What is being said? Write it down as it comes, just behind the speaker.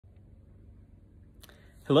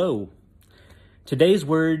Hello. Today's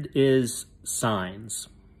word is signs.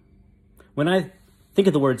 When I think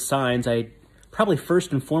of the word signs, I probably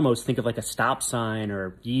first and foremost think of like a stop sign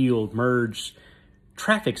or yield, merge,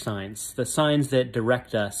 traffic signs, the signs that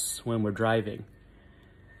direct us when we're driving.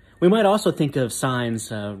 We might also think of signs,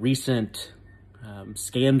 recent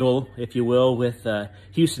scandal, if you will, with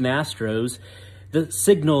Houston Astros, the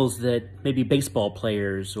signals that maybe baseball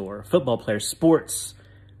players or football players, sports,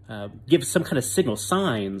 give some kind of signal,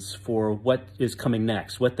 signs for what is coming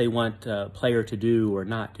next, what they want a player to do or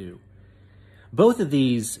not do. Both of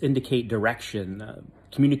these indicate direction,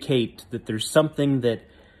 communicate that there's something that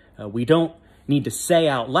we don't need to say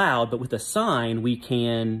out loud, but with a sign we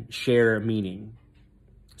can share meaning.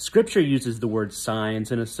 Scripture uses the word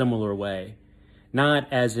signs in a similar way,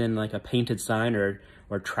 not as in like a painted sign or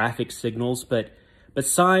traffic signals, but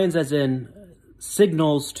signs as in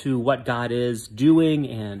signals to what God is doing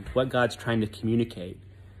and what God's trying to communicate.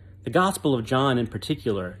 The Gospel of John in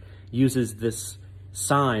particular uses this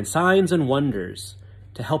signs and wonders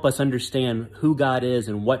to help us understand who God is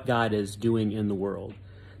and what God is doing in the world.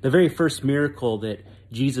 The very first miracle that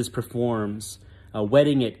Jesus performs, a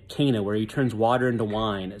wedding at Cana where he turns water into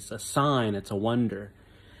wine, is a sign, it's a wonder.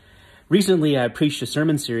 Recently, I preached a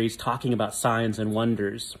sermon series talking about signs and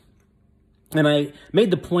wonders. And I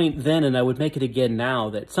made the point then, and I would make it again now,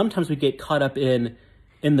 that sometimes we get caught up in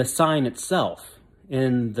the sign itself,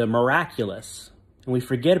 in the miraculous, and we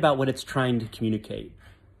forget about what it's trying to communicate.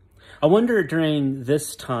 I wonder during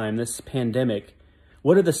this time, this pandemic,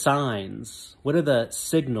 what are the signs? What are the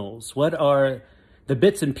signals? What are the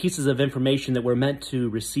bits and pieces of information that we're meant to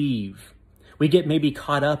receive? We get maybe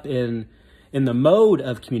caught up in the mode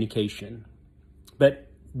of communication, but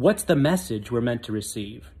what's the message we're meant to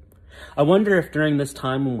receive? I wonder if during this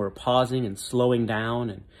time when we're pausing and slowing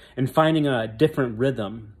down and finding a different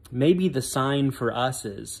rhythm, maybe the sign for us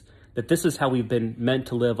is that this is how we've been meant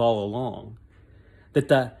to live all along. That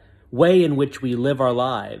the way in which we live our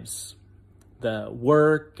lives, the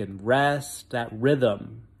work and rest, that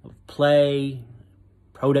rhythm of play,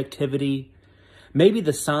 productivity, maybe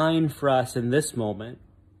the sign for us in this moment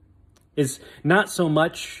is not so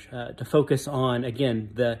much to focus on, again,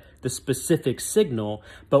 the specific signal,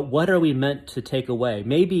 but what are we meant to take away?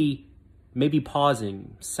 Maybe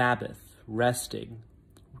pausing, Sabbath, resting,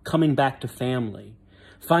 coming back to family,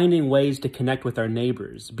 finding ways to connect with our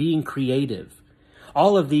neighbors, being creative.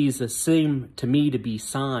 All of these seem to me to be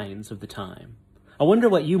signs of the time. I wonder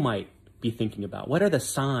what you might be thinking about. What are the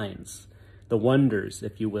signs, the wonders,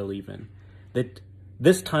 if you will, even, that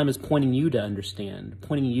this time is pointing you to understand,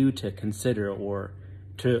 pointing you to consider or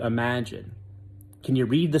to imagine? Can you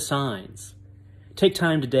read the signs? Take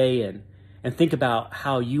time today and think about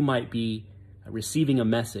how you might be receiving a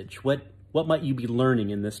message. What might you be learning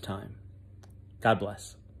in this time? God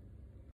bless.